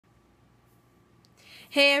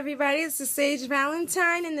Hey everybody, it's the Sage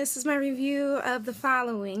Valentine, and this is my review of the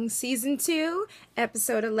following. Season 2,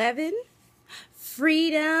 Episode 11,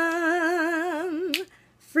 Freedom,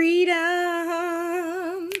 Freedom,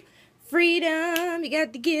 Freedom, you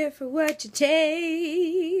got to give for what you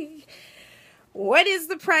take. What is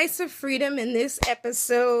the price of freedom in this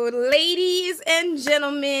episode? Ladies and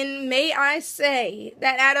gentlemen, may I say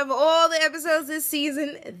that out of all the episodes this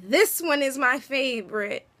season, this one is my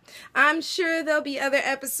favorite. I'm sure there'll be other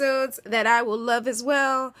episodes that I will love as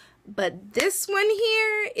well, but this one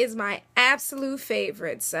here is my absolute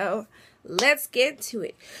favorite, so let's get to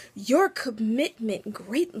it. Your commitment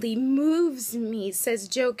greatly moves me, says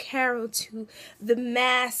Joe Carroll to the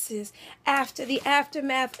masses after the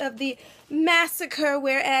aftermath of the massacre,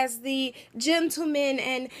 whereas the gentleman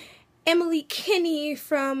and Emily Kinney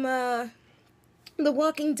from The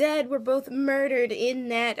Walking Dead were both murdered in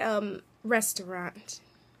that restaurant.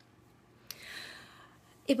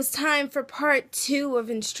 It was time for part 2 of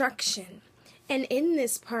instruction. And in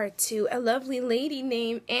this part 2, a lovely lady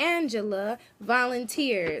named Angela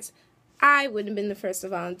volunteers. I wouldn't have been the first to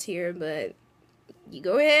volunteer, but you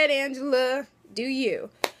go ahead, Angela. Do you.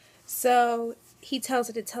 So he tells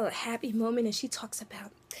her to tell a happy moment, and she talks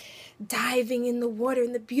about diving in the water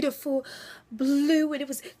in the beautiful blue, and it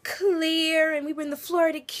was clear, and we were in the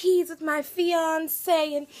Florida Keys with my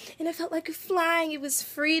fiance, and I felt like flying. It was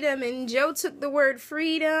freedom, and Joe took the word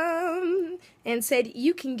freedom and said,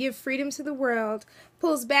 you can give freedom to the world,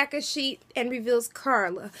 pulls back a sheet and reveals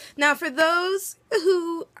Carla. Now, for those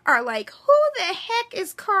who are like, who the heck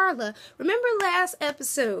is Carla? Remember last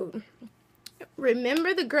episode?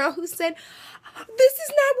 Remember the girl who said, this is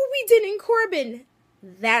not what we did in Corbin?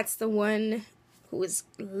 That's the one who was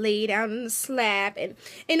laid out on the slab. And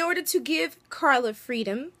in order to give Carla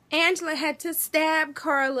freedom, Angela had to stab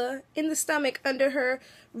Carla in the stomach under her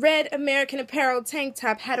red American Apparel tank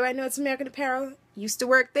top. How do I know it's American Apparel? Used to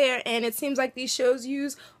work there, and it seems like these shows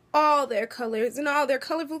use all their colors and all their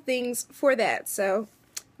colorful things for that. So,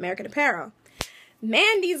 American Apparel.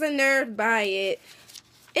 Mandy's unnerved by it.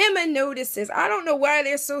 Emma notices. I don't know why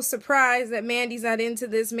they're so surprised that Mandy's not into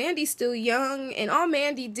this. Mandy's still young, and all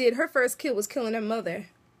Mandy did, her first kill was killing her mother.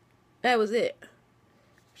 That was it.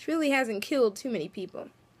 She really hasn't killed too many people.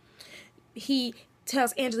 He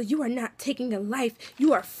tells Angela, you are not taking a life,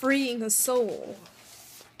 you are freeing a soul.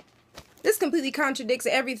 This completely contradicts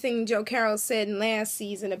everything Joe Carroll said in last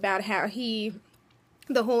season about how the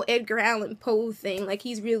whole Edgar Allan Poe thing, like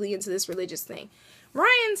he's really into this religious thing.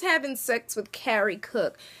 Ryan's having sex with Carrie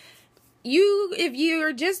Cook. If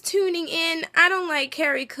you're just tuning in, I don't like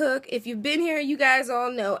Carrie Cook. If you've been here, you guys all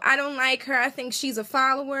know. I don't like her. I think she's a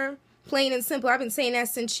follower. Plain and simple. I've been saying that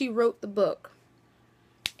since she wrote the book.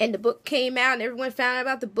 And the book came out and everyone found out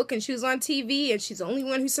about the book and she was on TV and she's the only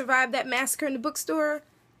one who survived that massacre in the bookstore.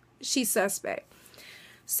 She's suspect.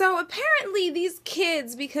 So apparently these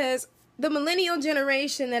kids, because the millennial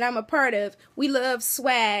generation that I'm a part of, we love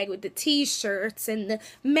swag with the t-shirts and the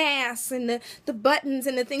masks and the buttons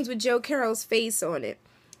and the things with Joe Carroll's face on it.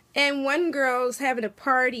 And one girl's having a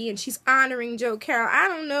party and she's honoring Joe Carroll. I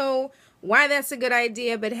don't know why that's a good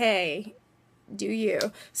idea, but hey, do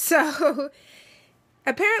you. So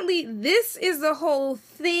apparently this is the whole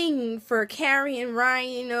thing for Carrie and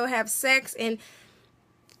Ryan, have sex, and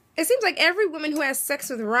it seems like every woman who has sex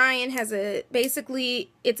with Ryan has basically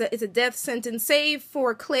it's a death sentence, save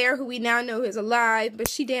for Claire, who we now know is alive, but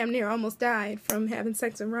she damn near almost died from having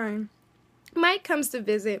sex with Ryan. Mike comes to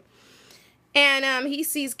visit, and he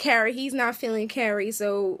sees Carrie. He's not feeling Carrie,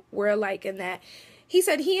 so we're alike in that. He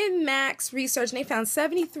said he and Max researched, and they found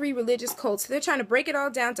 73 religious cults. So they're trying to break it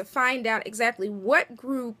all down to find out exactly what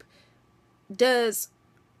group does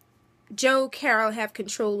Joe Carroll have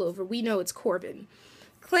control over. We know it's Corbin.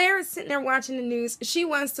 Claire is sitting there watching the news. She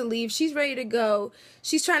wants to leave. She's ready to go.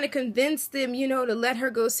 She's trying to convince them, to let her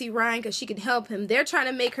go see Ryan because she can help him. They're trying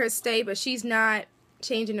to make her stay, but she's not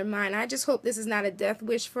changing her mind. I just hope this is not a death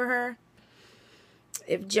wish for her.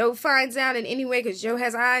 If Joe finds out in any way, because Joe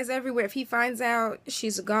has eyes everywhere, if he finds out,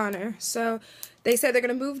 she's a goner. So they said they're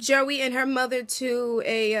going to move Joey and her mother to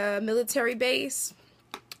a military base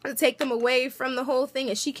to take them away from the whole thing,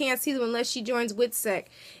 and she can't see them unless she joins WITSEC,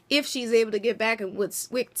 if she's able to get back in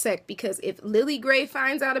WITSEC, because if Lily Gray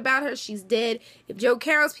finds out about her, she's dead. If Joe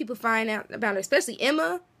Carroll's people find out about her, especially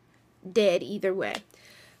Emma, dead either way.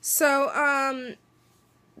 So,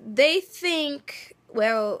 they think,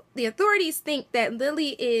 well, the authorities think that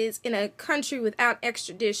Lily is in a country without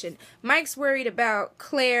extradition. Mike's worried about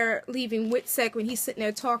Claire leaving WITSEC when he's sitting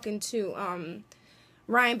there talking to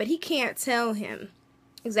Ryan, but he can't tell him.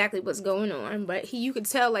 exactly what's going on, but you could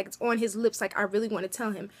tell, like, it's on his lips, like, I really want to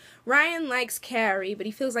tell him. Ryan likes Carrie, but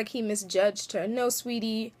he feels like he misjudged her. No,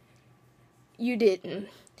 sweetie, you didn't.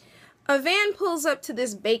 A van pulls up to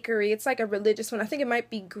this bakery. It's like a religious one. I think it might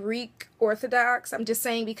be Greek Orthodox. I'm just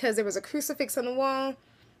saying because there was a crucifix on the wall,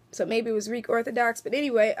 so maybe it was Greek Orthodox. But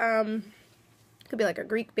anyway, could be like a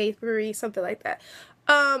Greek bakery, something like that.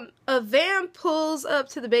 A van pulls up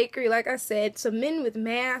to the bakery, like I said. Some men with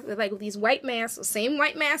masks, like with these white masks, the same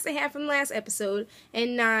white masks they had from last episode,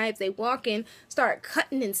 and knives. They walk in, start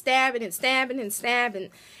cutting and stabbing and stabbing and stabbing.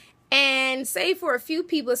 And save for a few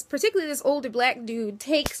people, particularly this older black dude,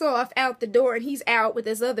 takes off out the door, and he's out with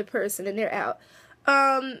this other person, and they're out.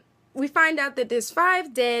 We find out that there's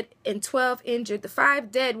 5 dead and 12 injured. The 5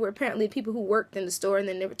 dead were apparently people who worked in the store, and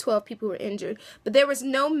then there were 12 people who were injured. But there was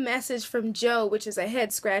no message from Joe, which is a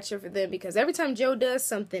head scratcher for them, because every time Joe does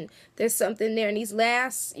something, there's something there. And these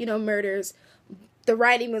last, murders, the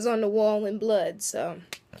writing was on the wall in blood, so...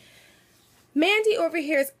 Mandy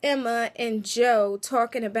overhears Emma and Joe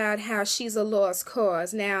talking about how she's a lost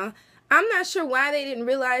cause. Now, I'm not sure why they didn't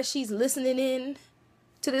realize she's listening in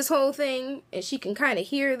to this whole thing, and she can kind of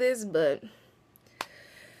hear this, but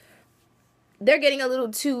they're getting a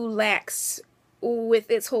little too lax with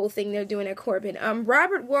this whole thing they're doing at Corbin.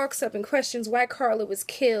 Robert walks up and questions why Carla was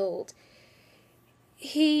killed.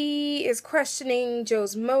 He is questioning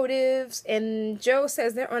Joe's motives, and Joe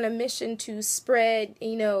says they're on a mission to spread,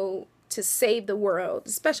 to save the world. A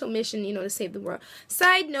special mission, to save the world.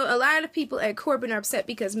 Side note, a lot of people at Corbin are upset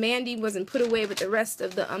because Mandy wasn't put away with the rest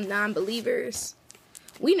of the non-believers.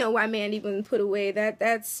 We know why Mandy wasn't put away.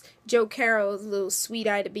 That's Joe Carroll's little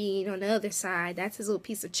sweet-eyed bean on the other side. That's his little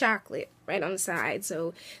piece of chocolate right on the side.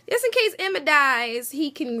 So, just in case Emma dies,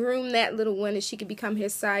 he can groom that little one and she can become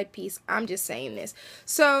his side piece. I'm just saying this.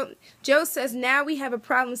 So, Joe says, now we have a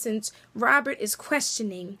problem since Robert is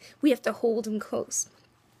questioning. We have to hold him close.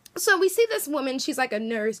 So we see this woman, she's like a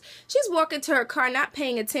nurse. She's walking to her car, not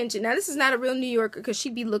paying attention. Now, this is not a real New Yorker because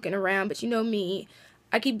she'd be looking around, but you know me.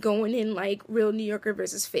 I keep going in like real New Yorker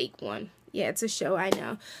versus fake one. Yeah, it's a show, I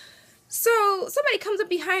know. So somebody comes up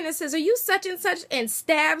behind her and says, are you such and such? And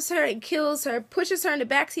stabs her and kills her, pushes her in the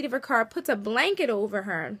backseat of her car, puts a blanket over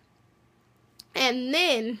her, and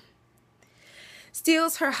then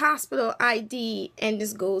steals her hospital ID and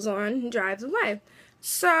just goes on and drives away.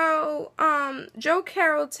 So, Joe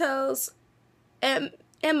Carroll tells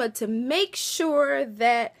Emma to make sure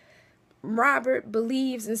that Robert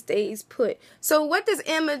believes and stays put. So what does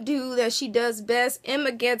Emma do that she does best?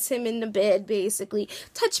 Emma gets him in the bed, basically.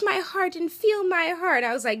 Touch my heart and feel my heart.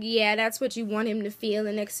 I was like, yeah, that's what you want him to feel.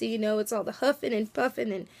 And next thing you know, it's all the huffing and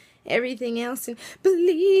puffing and everything else. And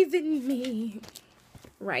believe in me.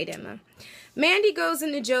 Right, Emma. Mandy goes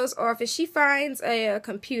into Joe's office. She finds a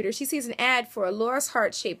computer. She sees an ad for a lost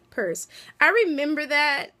heart-shaped purse. I remember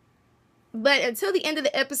that, but until the end of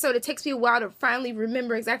the episode, it takes me a while to finally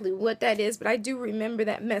remember exactly what that is. But I do remember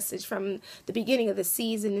that message from the beginning of the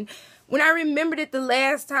season. And when I remembered it the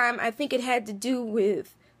last time, I think it had to do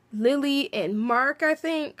with Lily and Mark, I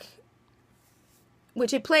think,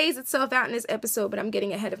 which it plays itself out in this episode, but I'm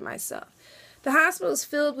getting ahead of myself. The hospital is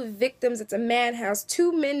filled with victims. It's a madhouse.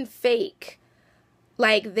 2 men fake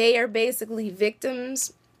like they are basically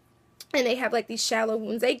victims, and they have like these shallow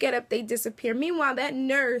wounds. They get up, they disappear. Meanwhile, that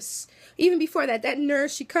nurse, even before that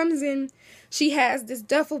nurse, she comes in, she has this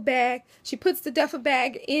duffel bag. She puts the duffel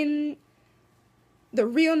bag in the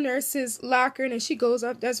real nurse's locker, and then she goes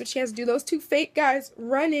up, does what she has to do. Those 2 fake guys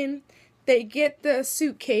run in, they get the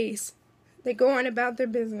suitcase, they go on about their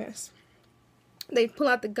business. They pull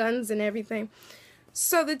out the guns and everything.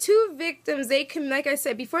 So the 2 victims, they can, like I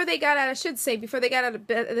said, before they got out of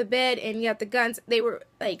the bed and got the guns, they were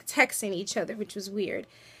like texting each other, which was weird.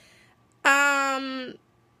 And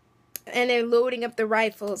they're loading up the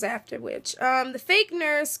rifles after which. The fake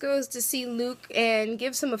nurse goes to see Luke and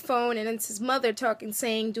gives him a phone, and it's his mother talking,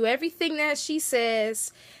 saying, do everything that she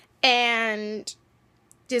says and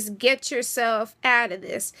just get yourself out of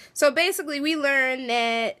this. So basically we learn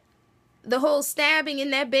that the whole stabbing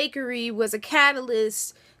in that bakery was a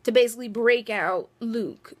catalyst to basically break out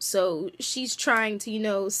Luke. So she's trying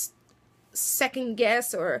to, second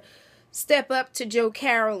guess or step up to Joe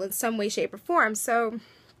Carroll in some way, shape, or form. So,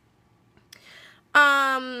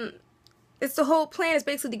 it's the whole plan is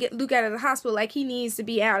basically to get Luke out of the hospital like he needs to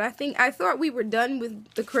be out. I thought we were done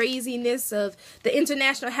with the craziness of the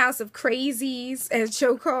International House of Crazies, as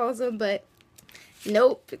Joe calls them, but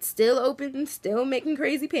nope, it's still open, still making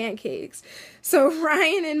crazy pancakes. So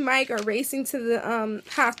Ryan and Mike are racing to the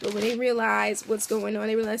hospital when they realize what's going on.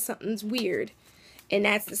 They realize something's weird. And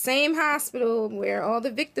that's the same hospital where all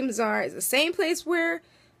the victims are. It's the same place where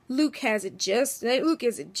Luke is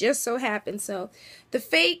it just so happened. So the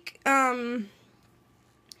fake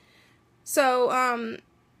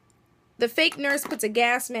the fake nurse puts a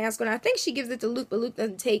gas mask on. I think she gives it to Luke, but Luke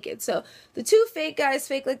doesn't take it. So the two fake guys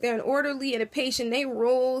fake like they're an orderly and a patient. They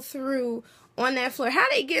roll through on that floor. How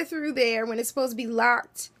they get through there when it's supposed to be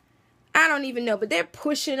locked, I don't even know. But they're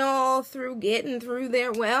pushing all through, getting through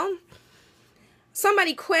there. Well,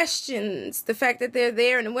 somebody questions the fact that they're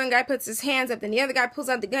there, and the one guy puts his hands up, and the other guy pulls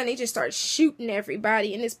out the gun. They just start shooting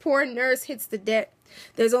everybody, and this poor nurse hits the deck.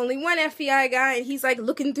 There's only one FBI guy, and he's like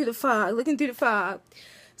looking through the fog.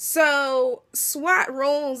 So SWAT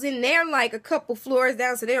rolls in. They're like a couple floors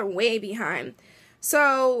down, so they're way behind.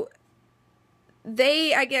 So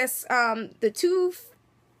they, I guess, the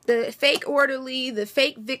fake orderly, the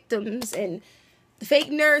fake victims, and the fake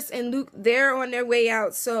nurse and Luke, they're on their way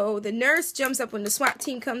out. So the nurse jumps up when the SWAT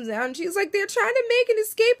team comes out, and she's like, they're trying to make an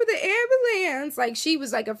escape with the ambulance. Like, she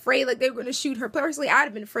was like afraid, like they were going to shoot her. Personally, I'd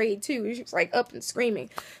have been afraid too. She was like up and screaming.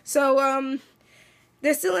 So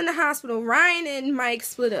they're still in the hospital. Ryan and Mike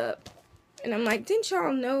split up. And I'm like, didn't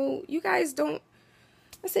y'all know? You guys don't.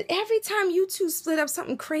 I said, every time you two split up,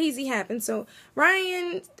 something crazy happens. So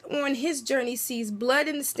Ryan, on his journey, sees blood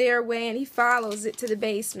in the stairway, and he follows it to the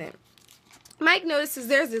basement. Mike notices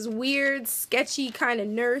there's this weird, sketchy kind of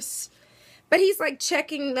nurse. But he's like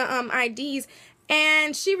checking the IDs.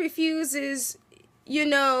 And she refuses, you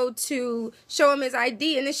know, to show him his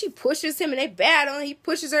ID. And then she pushes him, and they battle. And he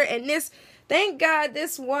pushes her. And thank God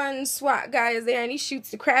this one SWAT guy is there, and he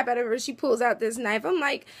shoots the crap out of her. She pulls out this knife. I'm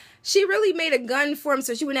like, she really made a gun for him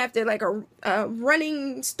so she wouldn't have to, like, a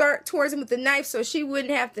running start towards him with the knife, so she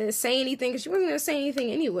wouldn't have to say anything, because she wasn't going to say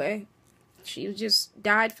anything anyway. She just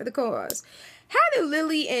died for the cause. How did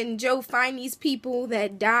Lily and Joe find these people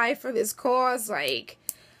that die for this cause? Like,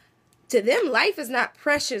 to them, life is not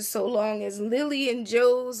precious so long as Lily and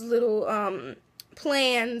Joe's little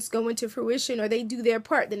plans go into fruition, or they do their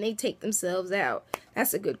part, then they take themselves out.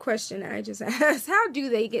 That's a good question I just asked. How do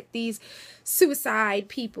they get these suicide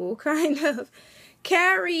people, kind of?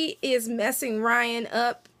 Carrie is messing Ryan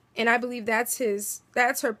up, and I believe that's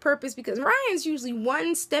her purpose, because Ryan's usually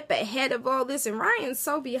one step ahead of all this, and Ryan's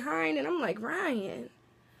so behind, and I'm like, Ryan.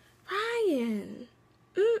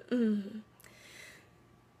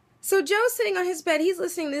 So Joe's sitting on his bed. He's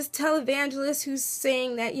listening to this televangelist who's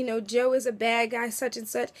saying that, you know, Joe is a bad guy, such and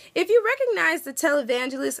such. If you recognize the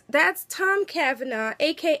televangelist, that's Tom Cavanaugh,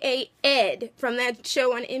 a.k.a. Ed, from that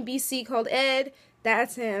show on NBC called Ed.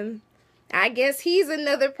 That's him. I guess he's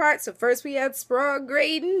another part. So first we had Sprague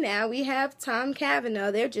Graydon. Now we have Tom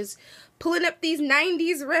Cavanaugh. They're just pulling up these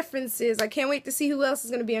 90s references. I can't wait to see who else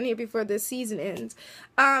is going to be on here before this season ends.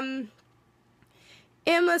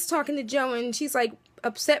 Emma's talking to Joe, and she's like,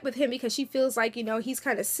 upset with him because she feels like, you know, he's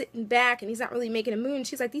kind of sitting back and he's not really making a move. And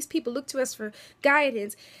she's like, these people look to us for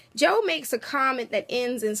guidance. Joe makes a comment that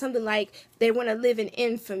ends in something like, they want to live in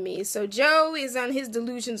infamy. So Joe is on his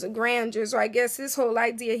delusions of grandeur. So I guess this whole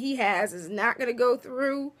idea he has is not going to go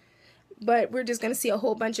through. But we're just going to see a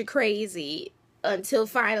whole bunch of crazy until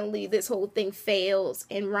finally this whole thing fails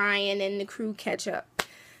and Ryan and the crew catch up.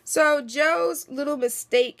 So Joe's little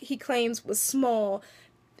mistake, he claims, was small,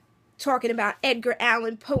 talking about Edgar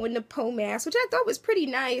Allan Poe and the Poe Mask, which I thought was pretty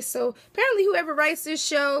nice. So apparently whoever writes this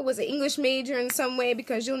show was an English major in some way,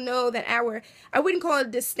 because you'll know that I wouldn't call it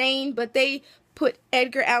disdain, but they put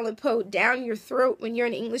Edgar Allan Poe down your throat when you're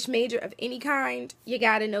an English major of any kind. You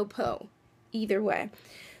gotta know Poe. Either way.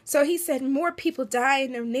 So he said, more people die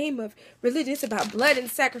in the name of religion. It's about blood and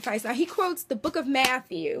sacrifice. Now he quotes the book of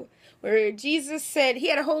Matthew, where Jesus said, he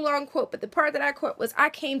had a whole long quote, but the part that I quote was, I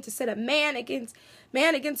came to set a man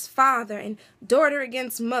against father and daughter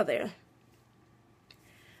against mother.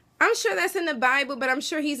 I'm sure that's in the Bible, but I'm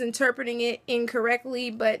sure he's interpreting it incorrectly.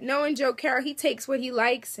 But knowing Joe Carroll, he takes what he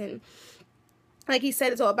likes, and like he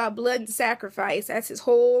said, it's all about blood and sacrifice. That's his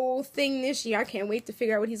whole thing this year. I can't wait to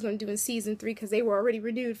figure out what he's going to do in season 3, because they were already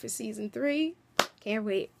renewed for season 3. Can't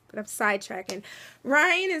wait, but I'm sidetracking.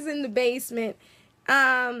 Ryan is in the basement.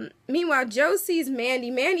 Meanwhile, Joe sees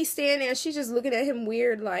Mandy. Mandy's standing there, and she's just looking at him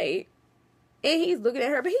weird, like, and he's looking at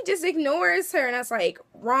her, but he just ignores her, and I was like,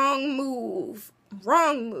 wrong move.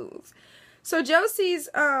 So Joe sees,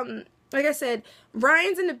 like I said,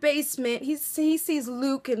 Ryan's in the basement. He sees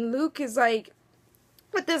Luke, and Luke is like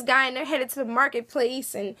with this guy, and they're headed to the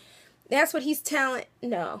marketplace, and that's what he's telling.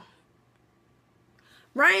 No.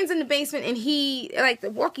 Ryan's in the basement, and he, like,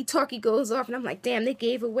 the walkie-talkie goes off, and I'm like, damn, they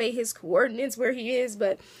gave away his coordinates where he is,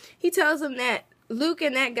 but he tells him that Luke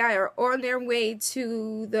and that guy are on their way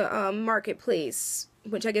to the marketplace,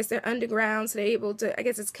 which I guess they're underground, so they're able to, I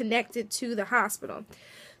guess it's connected to the hospital.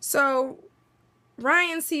 So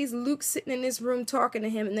Ryan sees Luke sitting in his room talking to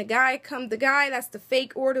him, and the guy that's the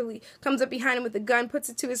fake orderly, comes up behind him with a gun, puts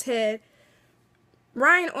it to his head.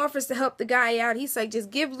 Ryan offers to help the guy out. He's like,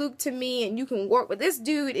 just give Luke to me and you can work with this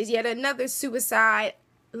dude. Is yet another suicide,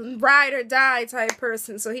 ride or die type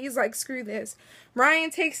person. So he's like, screw this. Ryan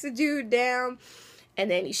takes the dude down and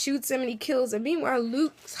then he shoots him and he kills him. Meanwhile,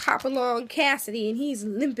 Luke's hopping along Cassidy and he's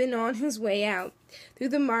limping on his way out through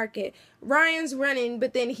the market. Ryan's running,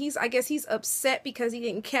 but then I guess he's upset because he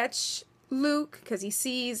didn't catch Luke because he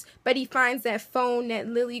finds that phone that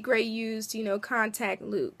Lily Gray used to, contact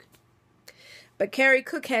Luke. But Carrie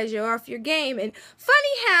Cook has you off your game. And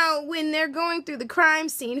funny how when they're going through the crime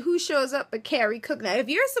scene, who shows up but Carrie Cook? Now, if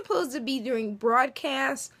you're supposed to be doing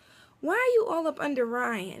broadcasts, why are you all up under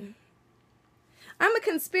Ryan? I'm a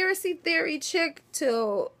conspiracy theory chick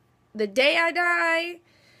till the day I die,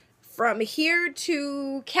 from here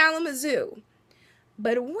to Kalamazoo.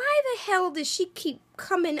 But why the hell does she keep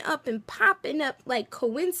coming up and popping up like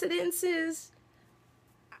coincidences?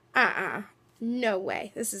 No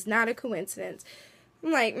way. This is not a coincidence.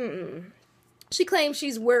 I'm like, She claims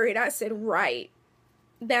she's worried. I said, right.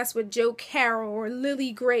 That's what Joe Carroll or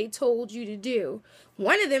Lily Gray told you to do.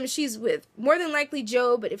 One of them she's with. More than likely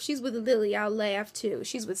Joe, but if she's with Lily, I'll laugh too.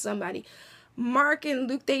 She's with somebody. Mark and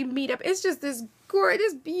Luke, they meet up. It's just this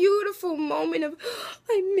gorgeous, beautiful moment of,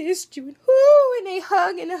 I missed you. And they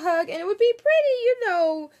hug and hug. And it would be pretty,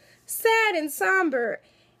 sad and somber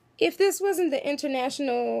if this wasn't the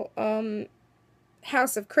International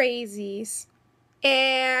House of Crazies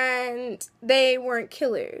and they weren't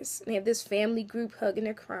killers. They have this family group hugging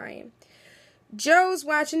and crying. Joe's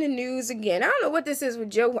watching the news again. I don't know what this is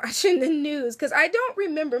with Joe watching the news, because I don't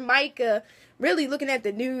remember Micah really looking at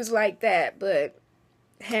the news like that, but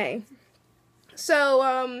hey.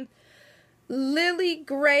 So, Lily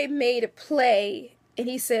Gray made a play, and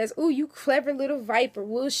he says, ooh, you clever little viper,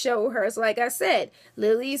 we'll show her. So like I said,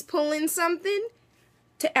 Lily's pulling something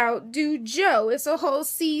to outdo Joe. It's a whole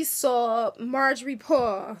seesaw Marjorie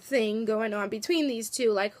Paw thing going on between these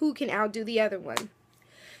two, like who can outdo the other one.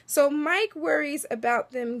 So Mike worries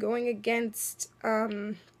about them going against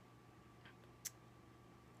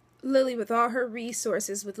Lily with all her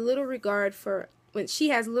resources, with little regard for, when she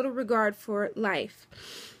has little regard for life.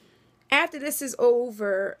 After this is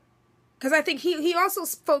over, because I think he also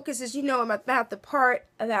focuses, about the part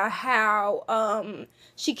about how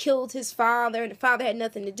she killed his father, and the father had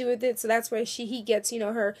nothing to do with it, so that's where he gets,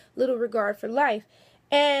 her little regard for life.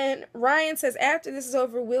 And Ryan says, after this is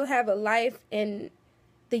over, we'll have a life, and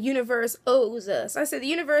the universe owes us. I said, the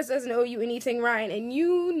universe doesn't owe you anything, Ryan, and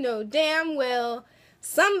you know damn well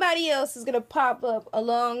somebody else is going to pop up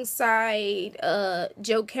alongside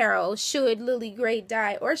Joe Carroll should Lily Gray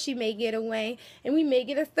die, or she may get away, and we may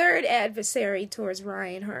get a third adversary towards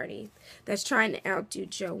Ryan Hardy that's trying to outdo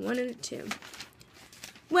Joe. One of the two.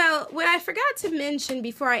 Well, what I forgot to mention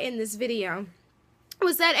before I end this video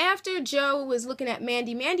was that after Joe was looking at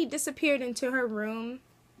Mandy disappeared into her room.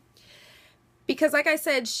 Because, like I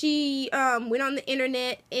said, she went on the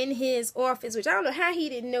internet in his office, which I don't know how he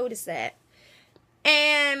didn't notice that.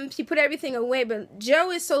 And she put everything away, but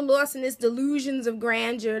Joe is so lost in his delusions of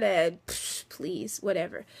grandeur that, please,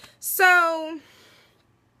 whatever. So,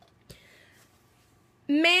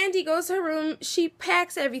 Mandy goes to her room. She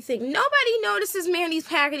packs everything. Nobody notices Mandy's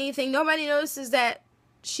packing anything. Nobody notices that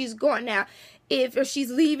she's gone now. Or she's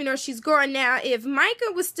leaving, or she's gone now. If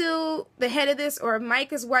Micah was still the head of this, or if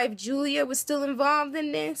Micah's wife, Julia, was still involved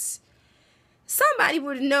in this, somebody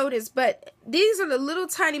would have noticed. But these are the little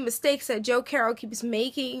tiny mistakes that Joe Carroll keeps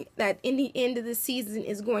making that in the end of the season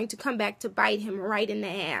is going to come back to bite him right in the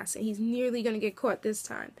ass. And he's nearly going to get caught this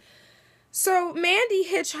time. So Mandy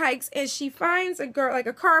hitchhikes and she finds a girl, like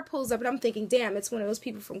a car pulls up, and I'm thinking, damn, it's one of those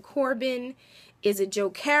people from Corbin. Is it Joe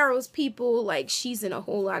Carroll's people? Like, she's in a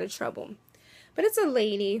whole lot of trouble. But it's a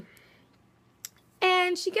lady.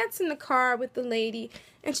 And she gets in the car with the lady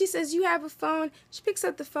and she says, you have a phone? She picks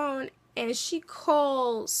up the phone and she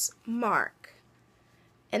calls Mark.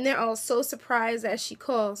 And they're all so surprised as she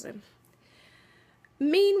calls him.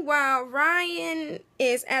 Meanwhile, Ryan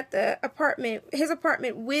is at the apartment, his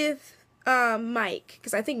apartment with Mike,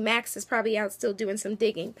 because I think Max is probably out still doing some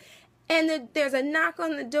digging. And there's a knock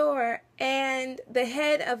on the door, and the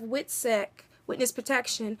head of WITSEC, Witness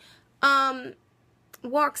Protection,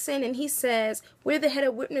 walks in and he says, we're the head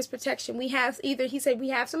of Witness Protection. We have he said, we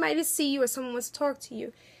have somebody to see you or someone wants to talk to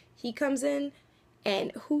you. He comes in,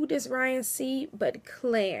 and who does Ryan see but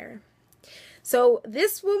Claire? So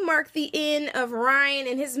this will mark the end of Ryan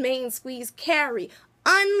and his main squeeze, Carrie,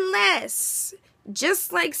 unless,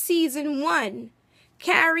 just like season 1,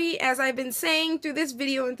 Carrie, as I've been saying through this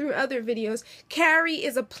video and through other videos, Carrie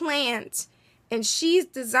is a plant, and she's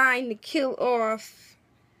designed to kill off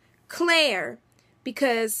Claire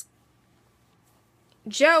because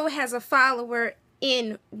Joe has a follower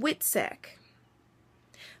in Witsec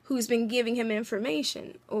who's been giving him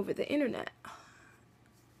information over the internet.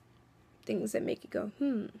 Things that make you go,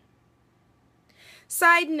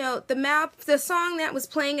 Side note, the song that was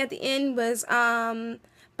playing at the end was by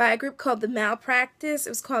a group called The Malpractice. It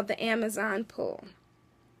was called The Amazon Pull.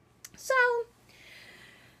 So,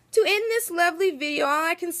 to end this lovely video, all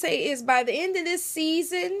I can say is by the end of this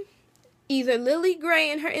season, either Lily Gray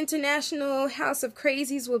and her International House of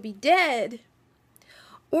Crazies will be dead,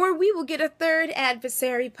 or we will get a third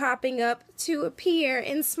adversary popping up to appear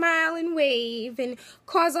and smile and wave and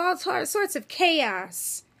cause all sorts of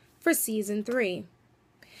chaos for Season 3.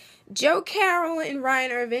 Joe, Carroll, and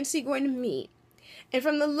Ryan are eventually going to meet. And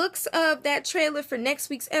from the looks of that trailer for next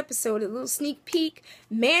week's episode, a little sneak peek,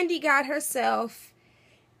 Mandy got herself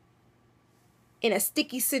in a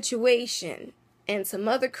sticky situation. And some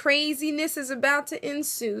other craziness is about to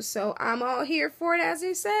ensue. So I'm all here for it, as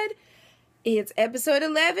I said. It's episode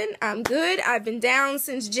 11. I'm good. I've been down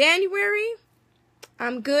since January.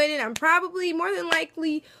 I'm good, and I'm probably, more than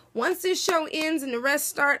likely, once this show ends and the rest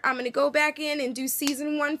start, I'm going to go back in and do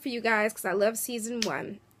Season 1 for you guys, because I love Season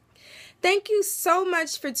 1. Thank you so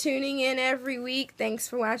much for tuning in every week. Thanks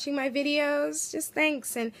for watching my videos. Just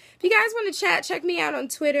thanks. And if you guys want to chat, check me out on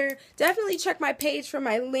Twitter. Definitely check my page for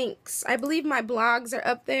my links. I believe my blogs are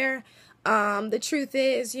up there. The truth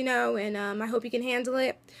is, and I hope you can handle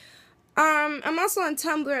it. I'm also on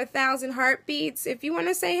Tumblr, 1,000 Heartbeats. If you want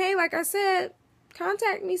to say hey, like I said,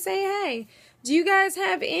 contact me, say hey. Do you guys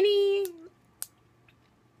have anything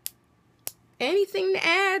to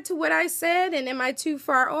add to what I said, and am I too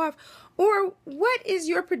far off? Or what is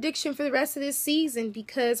your prediction for the rest of this season?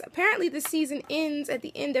 Because apparently the season ends at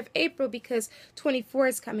the end of April because 24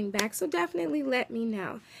 is coming back. So definitely let me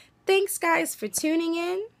know. Thanks, guys, for tuning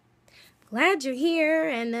in. Glad you're here,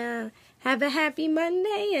 and have a happy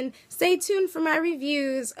Monday. And stay tuned for my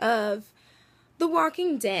reviews of The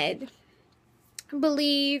Walking Dead,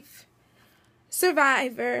 Believe,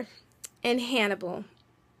 Survivor, and Hannibal.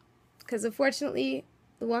 Because unfortunately,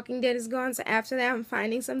 The Walking Dead is gone, so after that, I'm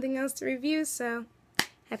finding something else to review. So,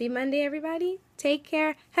 happy Monday, everybody. Take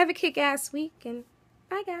care. Have a kick-ass week, and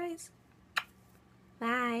bye, guys.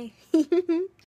 Bye.